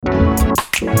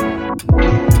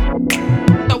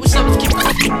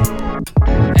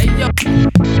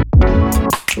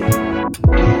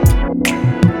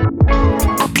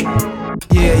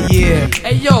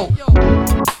Hey yo.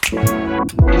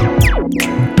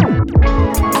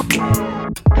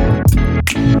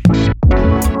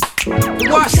 The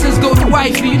Washingtons go to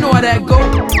wifey, you know how that go.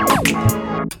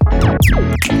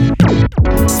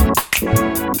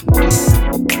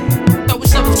 Yo,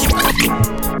 what's up?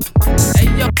 Hey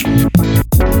yo.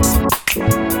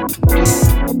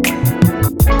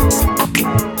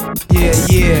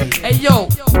 Yeah. Hey yo.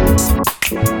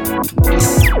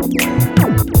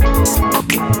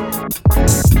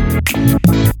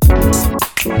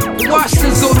 The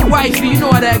Washingtons go to wifey, you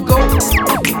know how that go.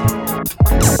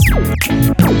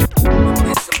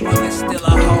 Still a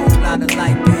whole lot of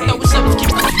light to hate. Yo, what's up?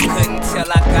 Couldn't tell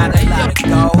I got a lot of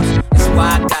goals. That's why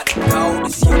I gotta go.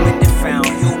 This human that found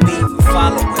you, me even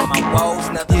following my woes.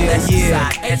 Nevertheless,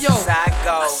 that's how I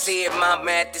go. I see it,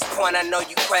 mama, at this point I know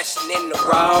you questioning the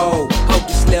road. Hope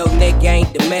this little nigga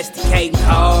ain't domesticating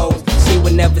hoes. She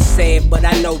would never say it, but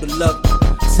I know the look.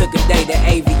 Took a day to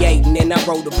aviating and I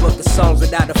wrote a book of songs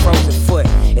without a frozen foot.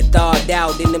 It thawed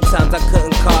out in them times I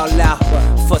couldn't call out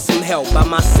for some help by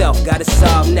myself, got it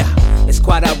solved now. It's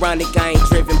quite ironic I ain't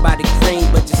driven by the green,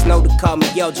 but just know to call me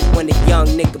Eldridge when a young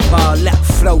nigga ball out.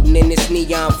 Floating in this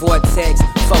neon vortex,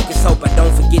 focus, hope I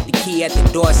don't forget the key at the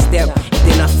doorstep. And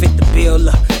then I fit the bill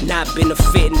up, not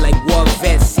benefiting like war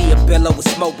vets. See a billow with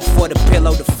smoke before the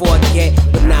pillow to forget.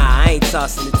 But nah, I ain't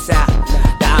tossing the towel.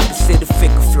 The opposite of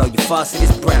fickle flow, your faucet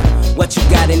is brown. What you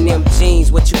got in them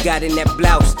jeans, what you got in that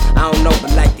blouse? I don't know,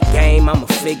 but like the game, I'ma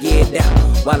figure it out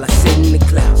while I sit in the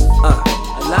clouds. A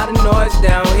lot of noise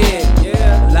down here,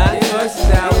 a lot of choices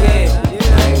down here.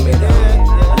 I ain't made up.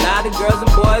 A lot of girls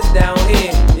and boys down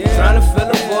here, trying to fill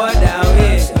a void down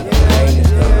here. I ain't as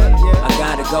good. I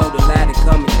gotta go the ladder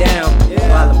coming down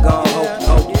while I'm gone,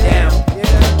 hold it down.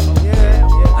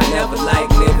 I never like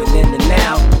living in the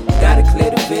now. Gotta clear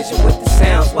the vision with the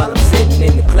sounds while I'm sitting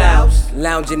in the clouds.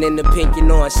 Lounging in the pink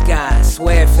and orange sky.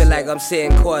 Swear I feel like I'm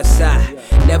sitting courtside.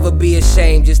 Never be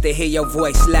ashamed just to hear your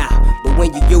voice loud. But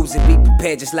when you use it, be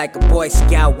prepared just like a Boy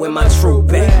Scout with my troop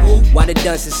back. Why the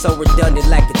dunce is so redundant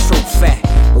like a true fact?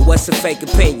 But what's a fake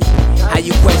opinion? How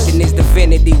you question his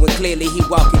divinity when clearly he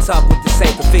walk and talk with the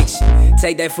same conviction?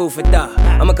 Take that food for thought.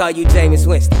 I'ma call you James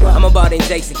Winston. I'm about in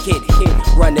Jason Kidd.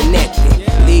 Run the net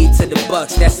then. Lead to the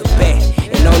Bucks, that's a bet.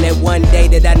 And on that one day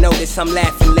that I notice I'm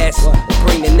laughing less,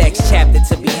 bring the next chapter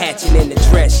to be hatching in the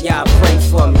dress. Y'all pray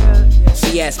for me.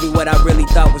 She asked me what I really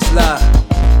thought was love.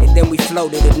 And then we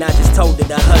floated and I just told her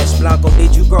to hush. Blanco,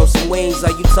 did you grow some wings? Are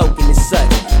you token as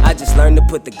such? I just learned to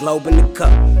put the globe in the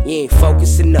cup. You ain't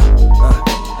focusing up.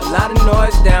 A lot of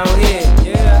noise down here.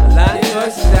 A lot of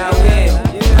choices down here.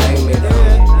 I ain't made up.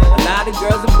 A lot of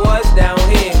girls and boys down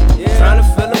here, trying to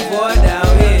fill a void down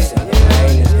here. I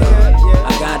ain't as good.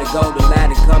 I gotta go the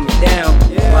ladder coming down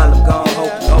while I'm gone,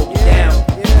 hold it down.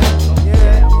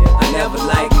 I never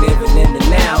like living in the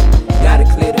now. Gotta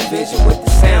clear the vision with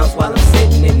the sounds while I'm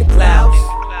sitting in the clouds.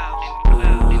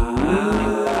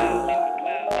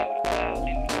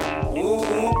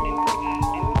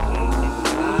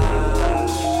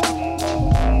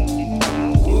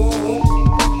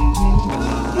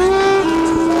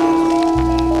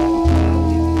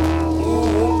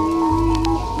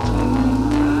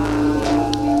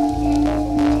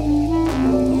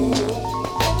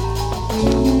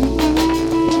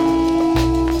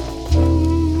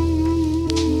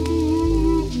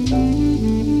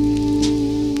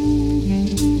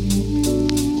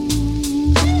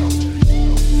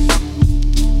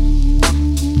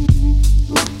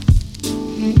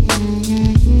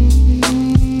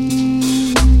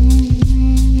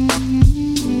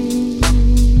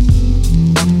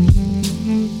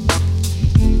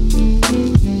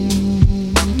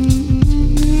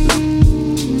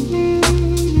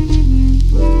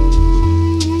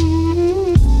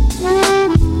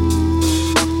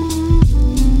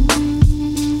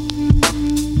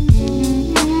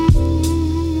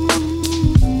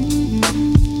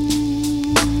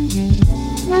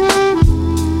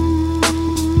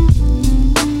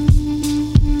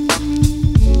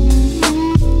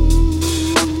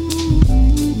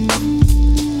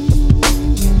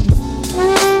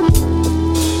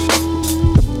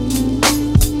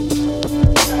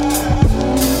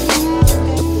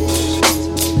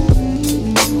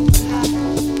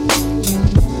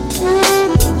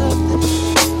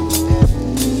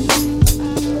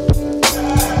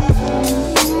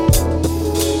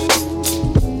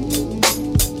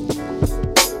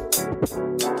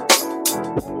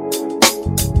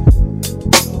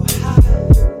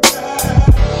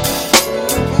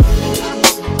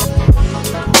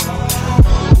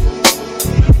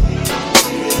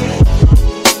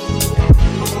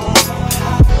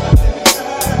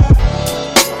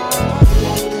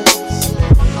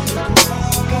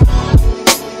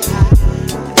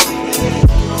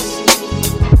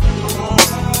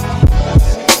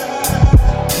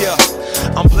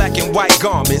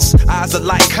 garments. Eyes are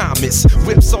like comets.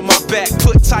 Whips on my back,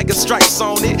 put tiger stripes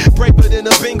on it. Braver than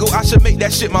a bingo, I should make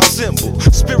that shit my symbol.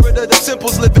 Spirit of the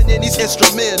temples living in these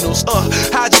instrumentals.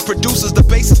 Hide your producers, the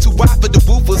bass is too wide for the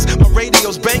woofers. My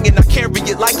radio's banging, I carry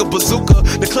it like a bazooka.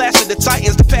 The clash of the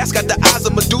titans, the past got the eyes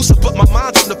of Medusa. But my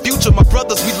mind's in the future, my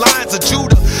brothers, we lions of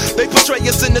Judah. They portray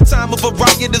us in the time of a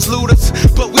riot as looters,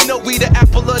 but we know we the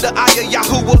apple of the eye of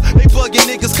Yahuwah. They bugging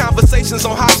niggas, conversations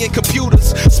on high-end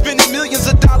computers, spending millions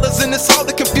of dollars and it's all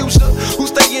the confusion. Who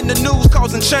stay in the news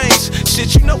causing change?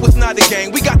 Shit, you know it's not a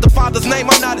game. We got the Father's name,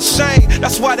 I'm not ashamed.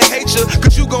 That's why they hate you,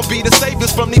 cause you gon' be the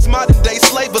saviors from these modern day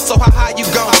slavers. So how high you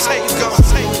gon' take,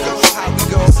 how we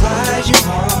gon' as high as you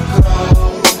wanna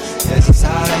go, that's as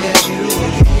high as you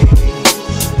can.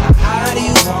 How high do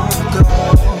you wanna go?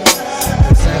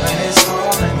 Cause heaven is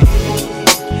calling me.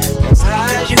 As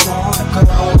high as you wanna go,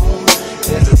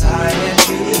 that's as high as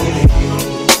you can.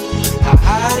 How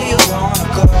high do you wanna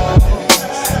go?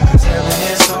 Cause heaven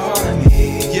is calling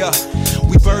me. Yeah.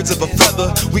 We birds of a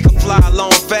feather, we can fly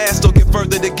along fast or get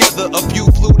further together. A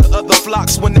few flew to other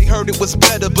flocks when they heard it was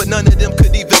better, but none of them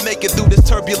could even make it through this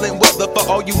turbulent weather. For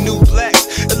all you new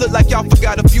blacks, it look like y'all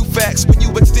forgot a few facts when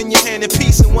you extend your hand in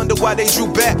peace and wonder why they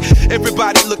drew back.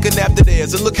 Everybody looking after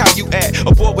theirs, and look how you act.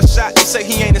 A boy was shot, they say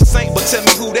he ain't a saint, but tell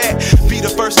me who that. Be the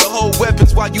first to hold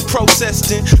weapons while you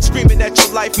protesting, screaming that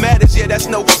your life matters, yeah, that's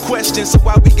no question. So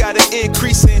why we got an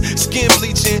increase in skin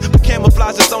bleaching, but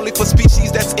camouflage is only for species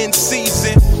that's in season.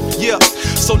 Yeah,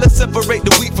 so let's separate the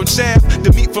wheat from chaff,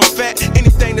 the meat from fat,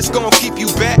 anything that's gonna keep you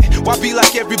back. Why be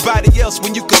like everybody else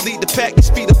when you could lead the pack? These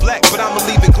feet are black, but I'ma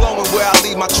leave it glowing where I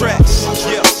leave my tracks.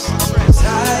 Yeah. As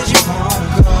high as you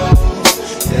wanna go,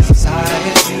 that's as high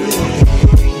as you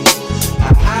can.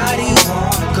 How high do you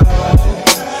wanna go?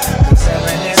 Cause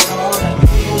heaven is calling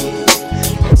me.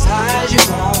 As high as you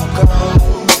wanna go,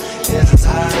 that's as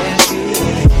high as you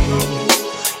can.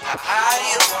 How high do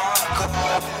you wanna go?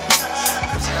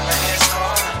 Cause heaven is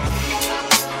calling me.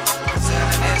 Cause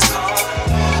heaven is calling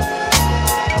me.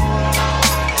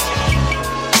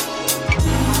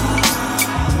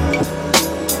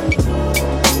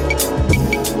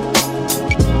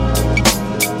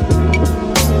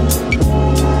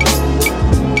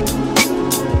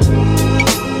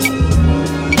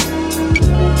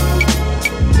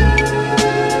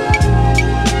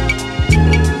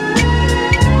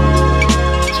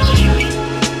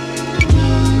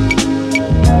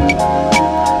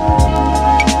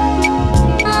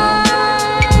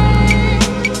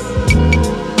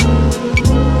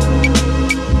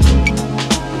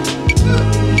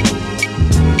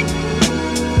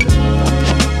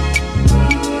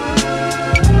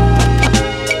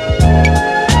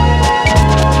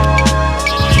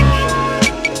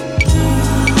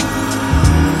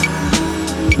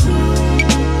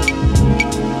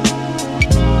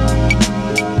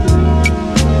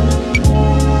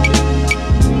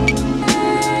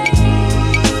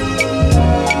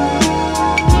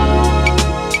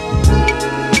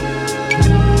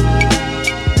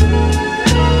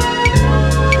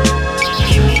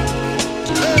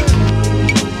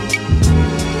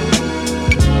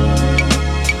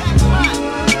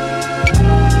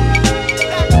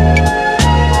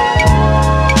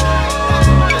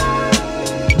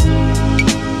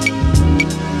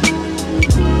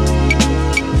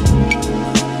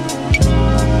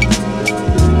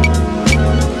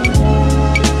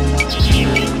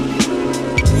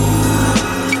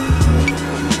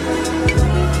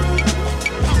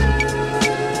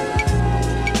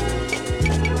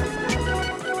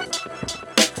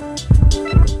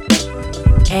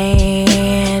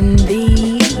 And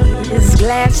these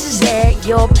glasses that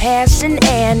you're passing,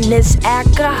 and this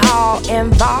alcohol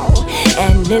involved,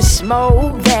 and this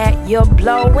smoke that you're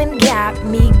blowing got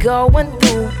me going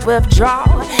through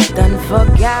withdrawal. Done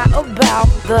forgot about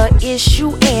the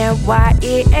issue and why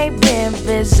it ain't been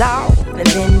resolved. And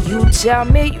then you tell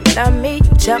me you love me,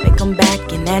 you tell me come back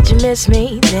and that you miss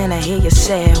me. Then I hear you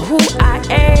say who I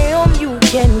am you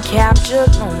can capture,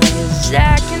 long as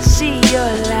I can see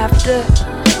your laughter.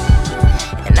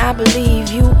 And I believe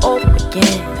you over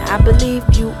again, I believe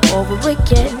you over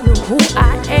again. Who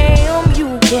I am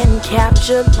you can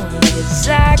capture, long as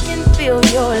I can feel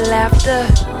your laughter.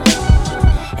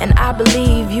 And I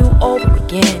believe you over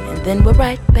again. And then we're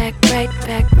right back, right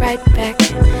back, right back.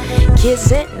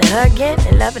 Kissing and hugging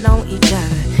and loving on each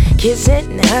other.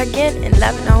 Kissing and hugging and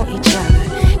loving on each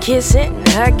other. Kissing and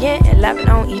hugging and loving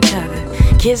on each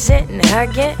other. Kissing and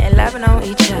hugging and loving on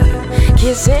each other.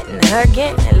 Kissing and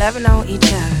hugging and loving on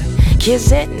each other.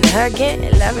 Kissing and hugging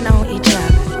and loving on each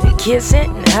other.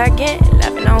 Kissing and hugging and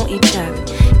loving on each other.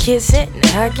 kissing,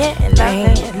 hugging, and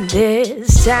loving.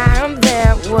 This time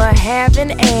that we're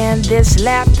having and this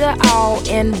laughter all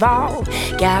involved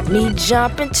got me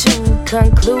jumping to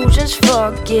conclusions,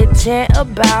 forgetting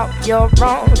about your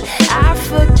wrongs. I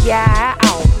forgot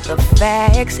all the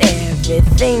facts,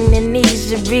 everything that needs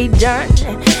to be done,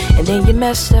 and then you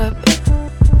messed up.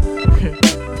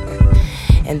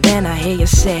 And then I hear you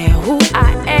say, who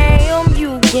I am,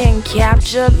 you can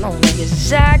capture long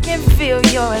as I can feel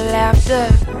your laughter.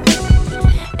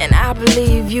 And I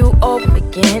believe you over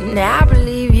again, I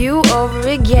believe you over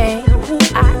again. Who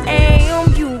I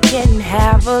am, you can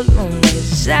have as long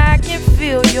as I can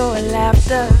feel your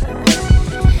laughter.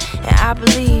 And I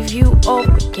believe you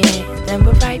over again. Then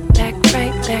we're right back,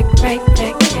 right back, right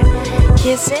back, yeah.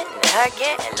 Kissing,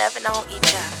 hugging, and loving on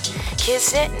each other.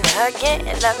 Kissing and hugging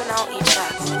and loving on each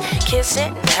other.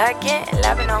 Kissing and hugging and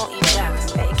loving on each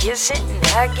other. Kissing and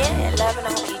hugging and loving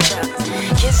on each other.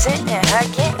 Kissing and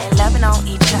hugging and loving on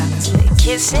each other.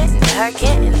 Kissing and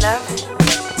hugging and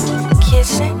loving.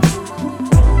 Kissing.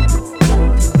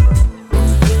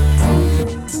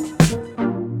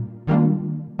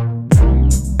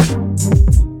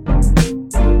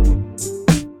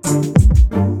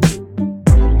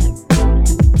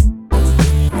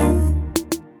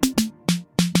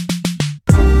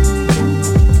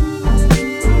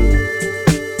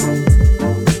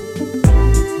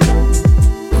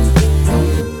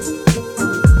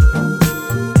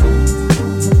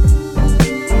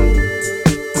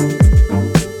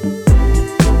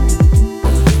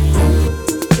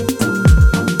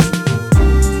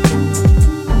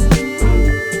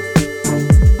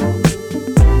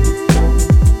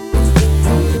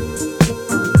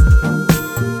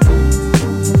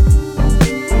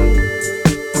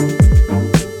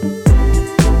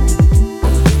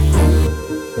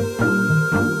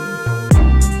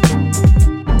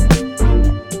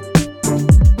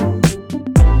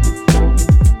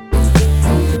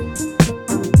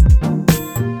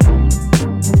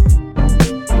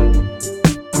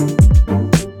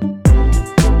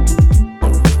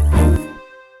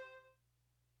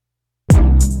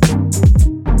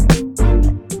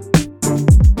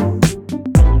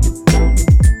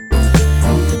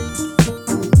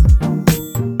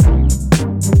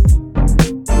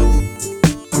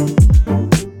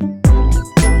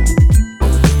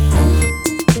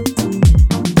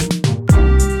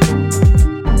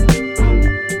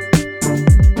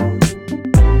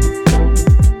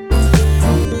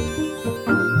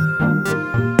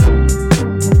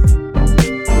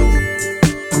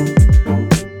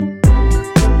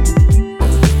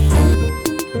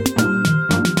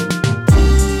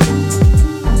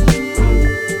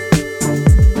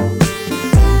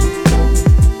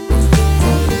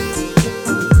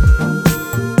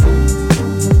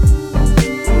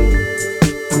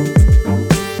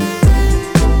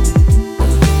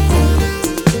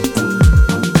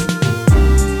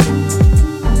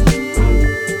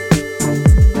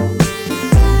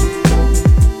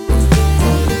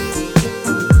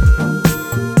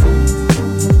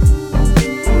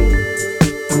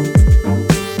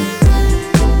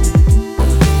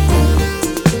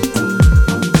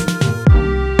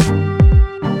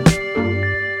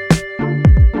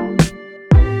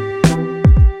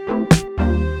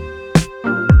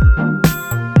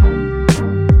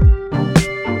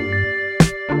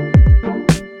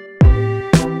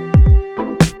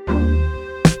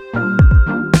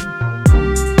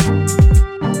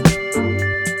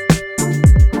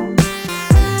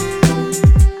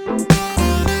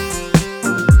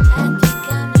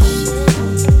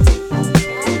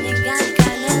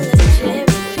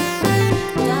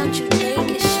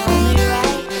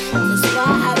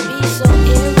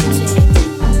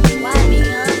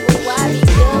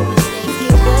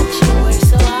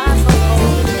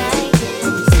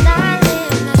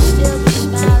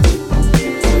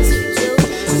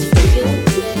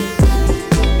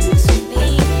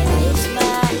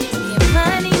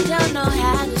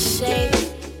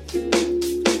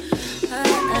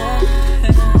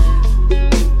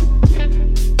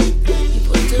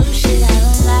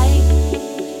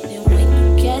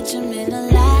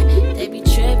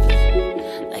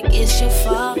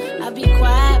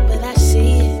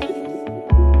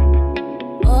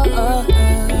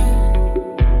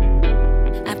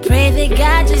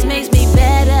 God just makes me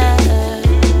better.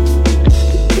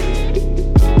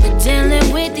 But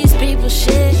dealing with these people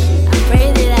shit, I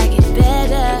pray that I get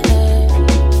better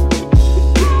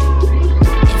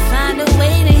and find a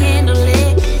way to handle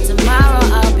it. Tomorrow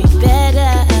I'll be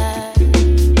better.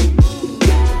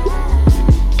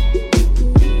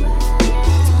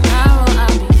 Tomorrow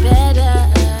I'll be better.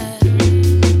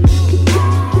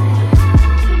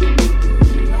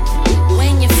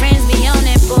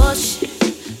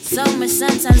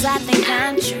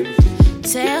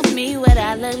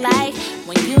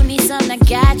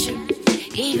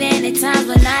 times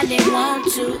when I didn't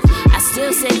want to, I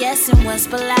still say yes and was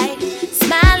polite.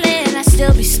 Smiling, I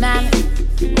still be smiling.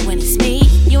 But when it's me,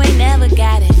 you ain't never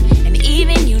got it. And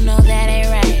even you know that ain't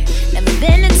right. Never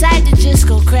been the type to just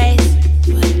go crazy.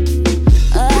 But,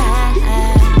 I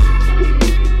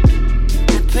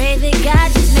pray that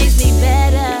God just makes me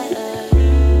better.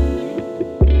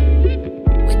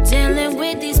 With dealing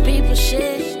with these people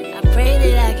shit, I pray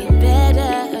that I get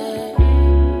better.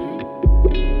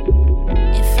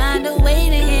 And find a way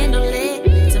to handle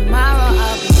it. Tomorrow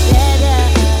I'll be better.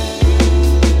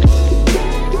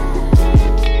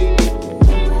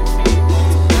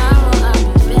 Tomorrow I'll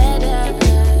be better.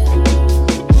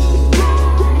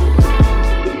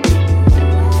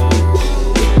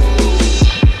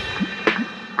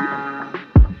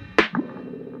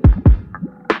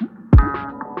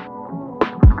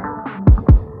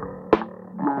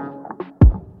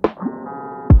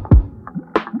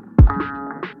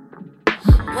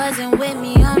 Wasn't with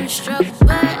me on the struggle,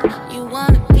 but you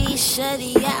wanna be sure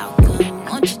the outcome.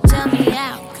 Won't you tell me the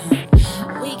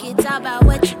outcome? We can talk about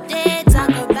what you did, talk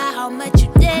about how much you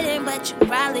didn't, but you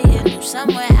probably end up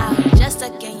somewhere out, just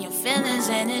stuck in your feelings,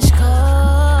 and it's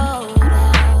cold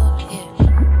out here.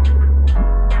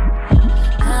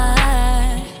 I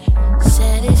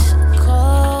said it's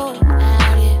cold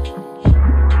out here.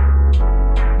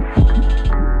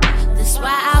 That's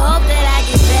why I hope that I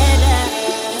get better.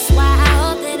 That's why I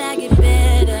hope that I get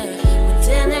better. We're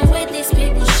dealing with these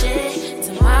people shit.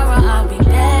 Tomorrow I'll be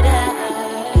better.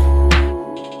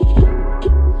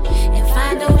 And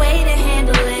find a way to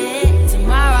handle it.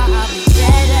 Tomorrow I'll be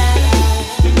better.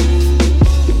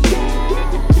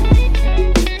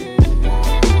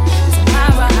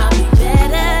 Tomorrow I'll be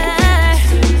better.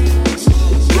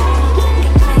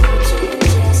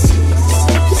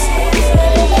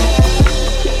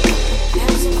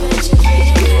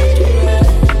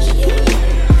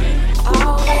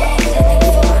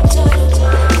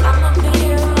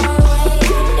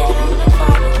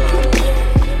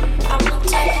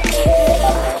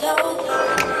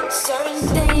 Certain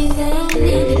things that I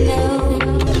need to know.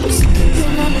 Just keep it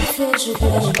unofficial,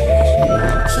 baby.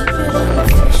 Keep it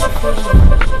unofficial, baby.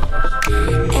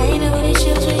 Ain't no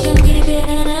issues, we gon' keep it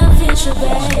unofficial,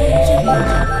 baby.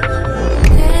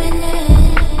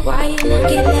 Why you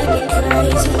looking at me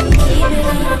crazy? Keep it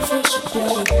unofficial,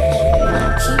 baby.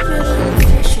 Keep it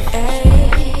unofficial,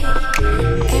 baby.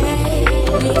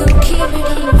 We gon' keep it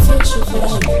unofficial,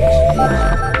 baby.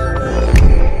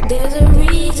 There's a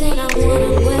reason I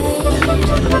wanna wait.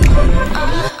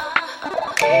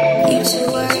 You too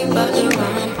worried about the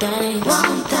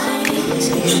wrong things.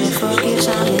 You should focus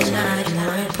on your life.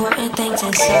 More important things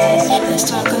inside. Let's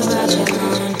talk about your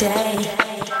own day.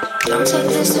 Don't take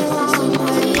this the wrong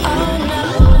way. Oh no,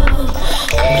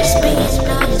 I'm just being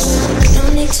honest. No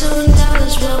need to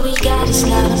acknowledge what we got. It's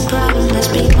not a problem. Let's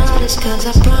be modest, cause I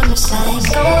promise I ain't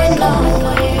going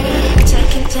nowhere.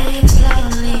 Taking things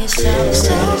slowly and so right.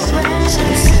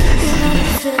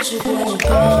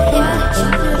 Oh yeah,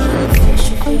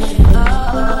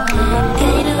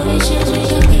 ain't no issues, we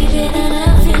can keep it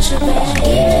unofficial, baby.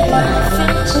 Keep it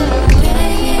unofficial, yeah.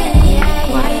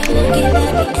 Why you looking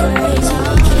at me crazy?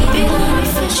 Keep it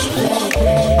unofficial, baby.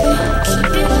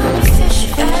 Keep it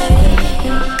unofficial, baby.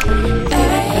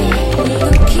 We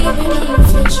gon' keep it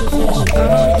unofficial, baby. Oh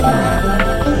yeah.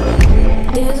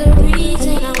 There's a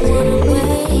reason I wanna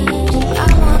wait. I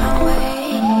wanna wait.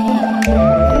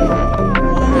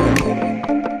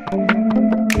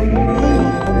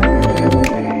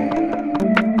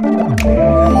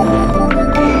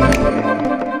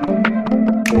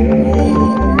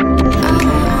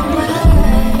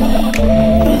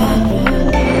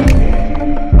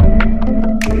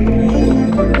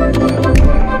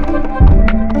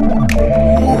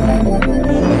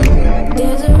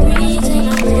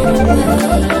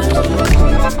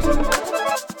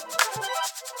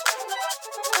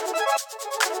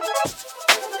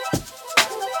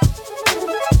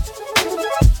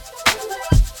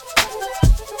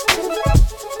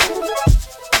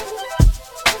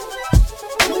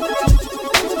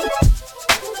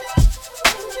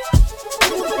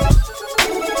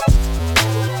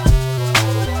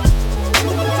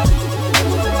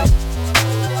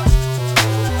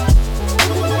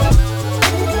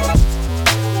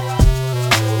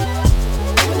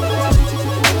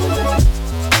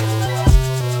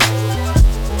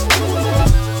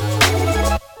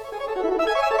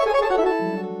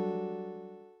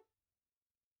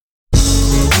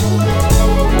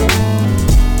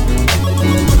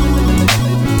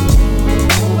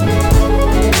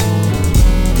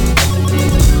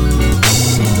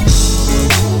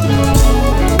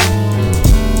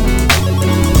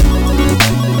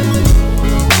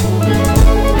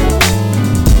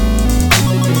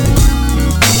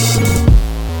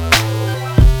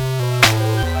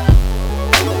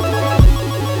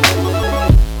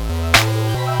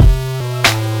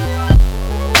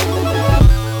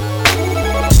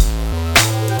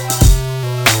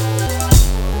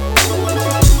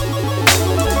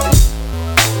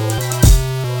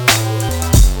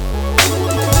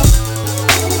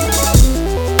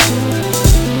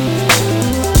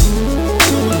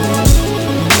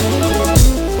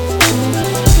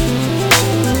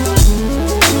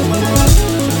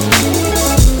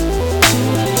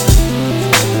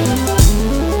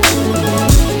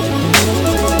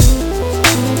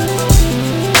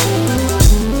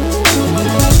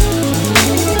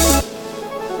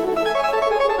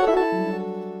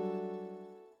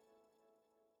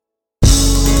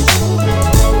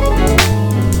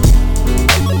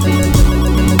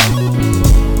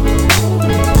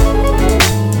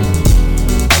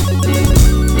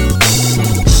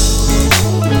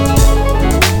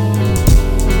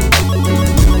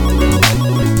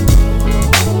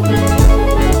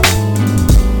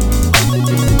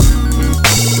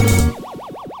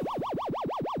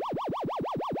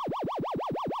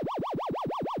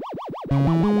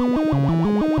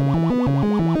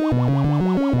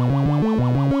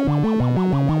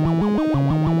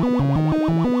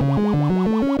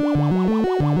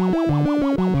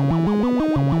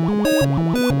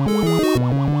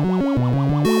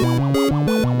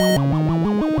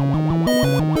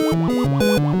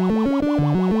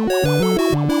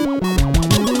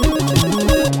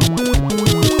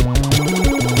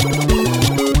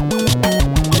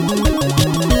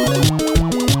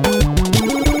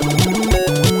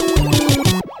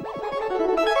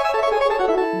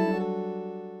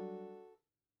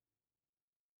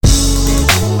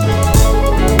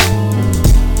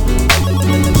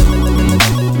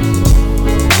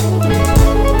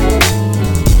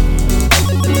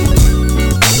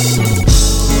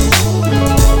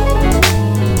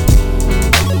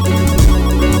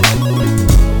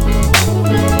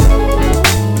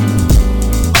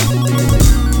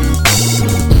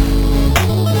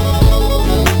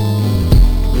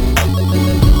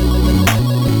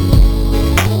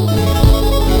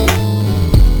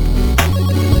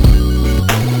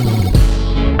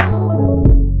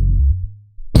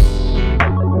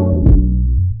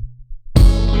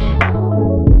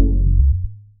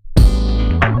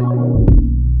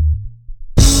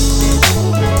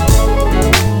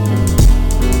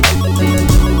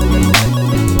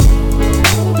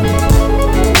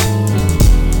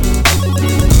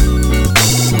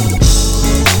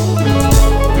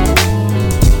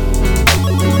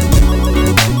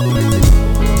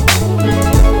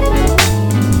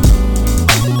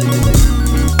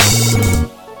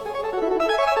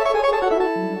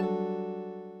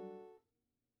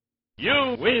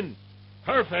 win.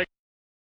 Perfect.